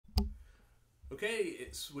Okay,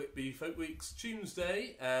 it's Whitby Folk Week's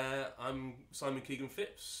Tunesday. I'm Simon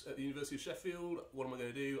Keegan-Phipps at the University of Sheffield. What am I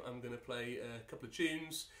going to do? I'm going to play a couple of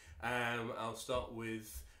tunes. I'll start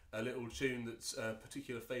with a little tune that's a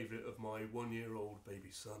particular favourite of my one-year-old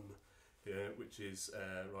baby son, which is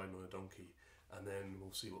Riding on a Donkey. And then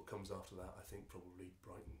we'll see what comes after that. I think probably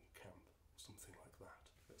Brighton Camp, something like that.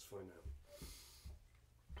 Let's find out.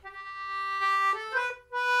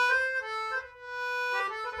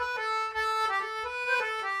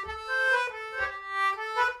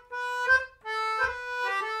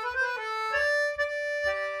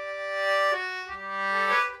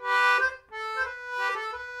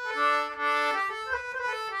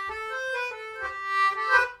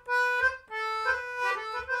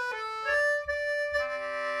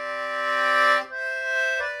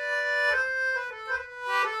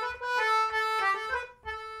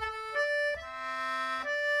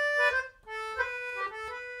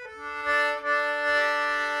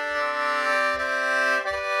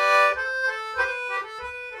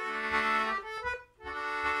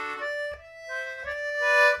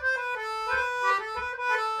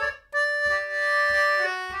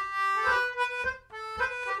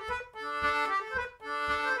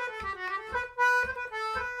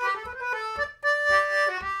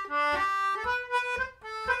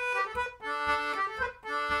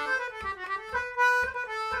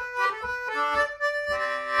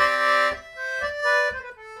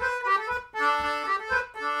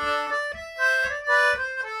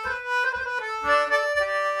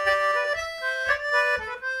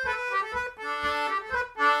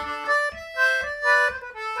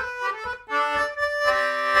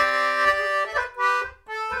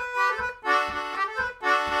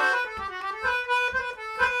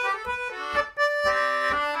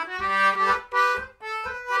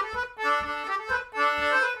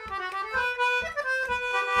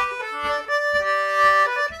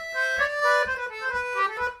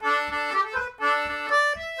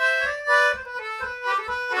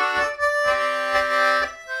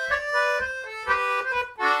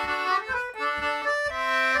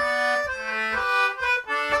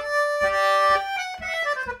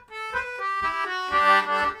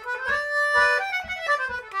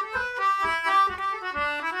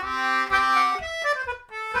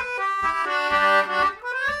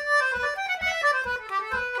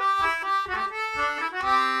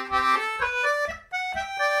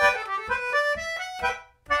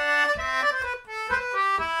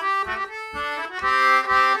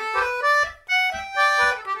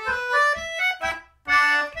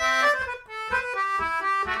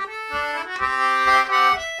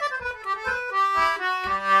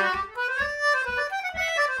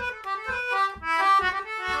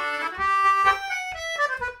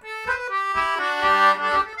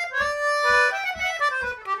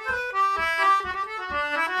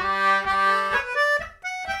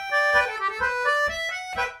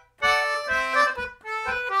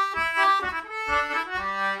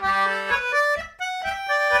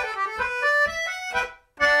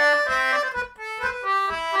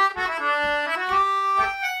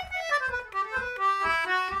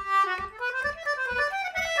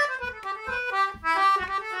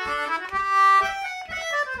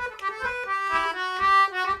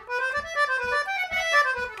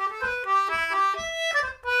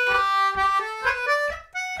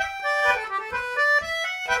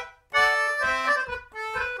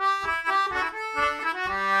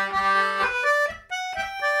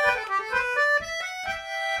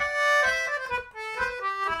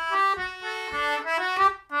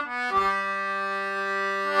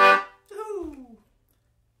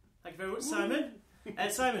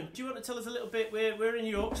 Simon, do you want to tell us a little bit? We're in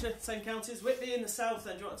Yorkshire, same counties, Whitby in the south.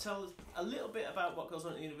 And do you want to tell us a little bit about what goes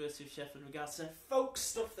on at the University of Sheffield in regards to folk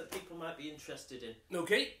stuff that people might be interested in?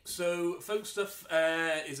 Okay, so folk stuff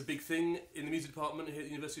is a big thing in the music department here at the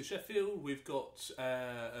University of Sheffield. We've got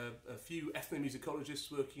a few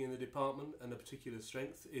ethnomusicologists working in the department, and a particular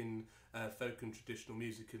strength in folk and traditional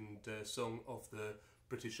music and song of the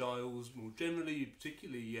British Isles, more generally,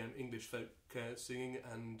 particularly English folk singing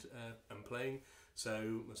and playing.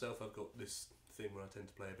 So myself, I've got this thing where I tend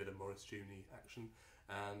to play a bit of Morris Juni action,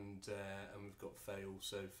 and we've got Faye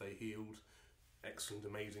also, Faye Heald, excellent,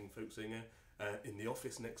 amazing folk singer, in the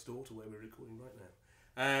office next door to where we're recording right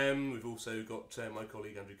now. We've also got my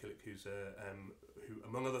colleague Andrew Killick, who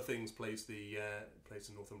among other things plays the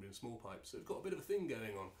Northumbrian small pipes. So we've got a bit of a thing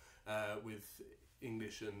going on with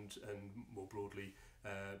English and more broadly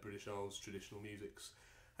British Isles traditional musics.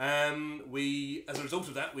 As a result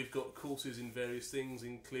of that, we've got courses in various things,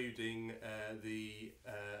 including the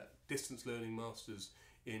distance learning masters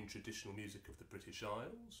in traditional music of the British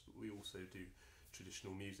Isles, but we also do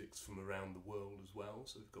traditional musics from around the world as well.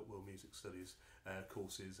 So we've got world music studies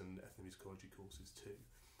courses and ethnomusicology courses too.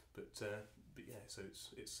 But yeah, so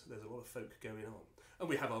it's there's a lot of folk going on, and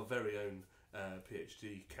we have our very own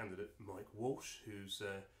PhD candidate Mike Walsh, who's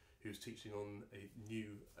teaching on a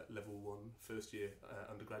new level 1 first year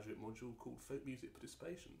undergraduate module called folk music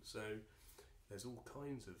participation. So there's all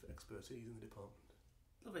kinds of expertise in the department.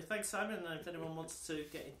 Lovely, thanks Simon. And if anyone wants to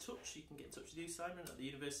get in touch, you can get in touch with you, Simon, at the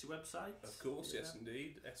university website. Of course, yes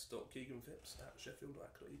indeed,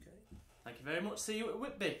 s.keegan.phipps@sheffield.ac.uk. Thank you very much. See you at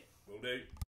Whitby. Will do.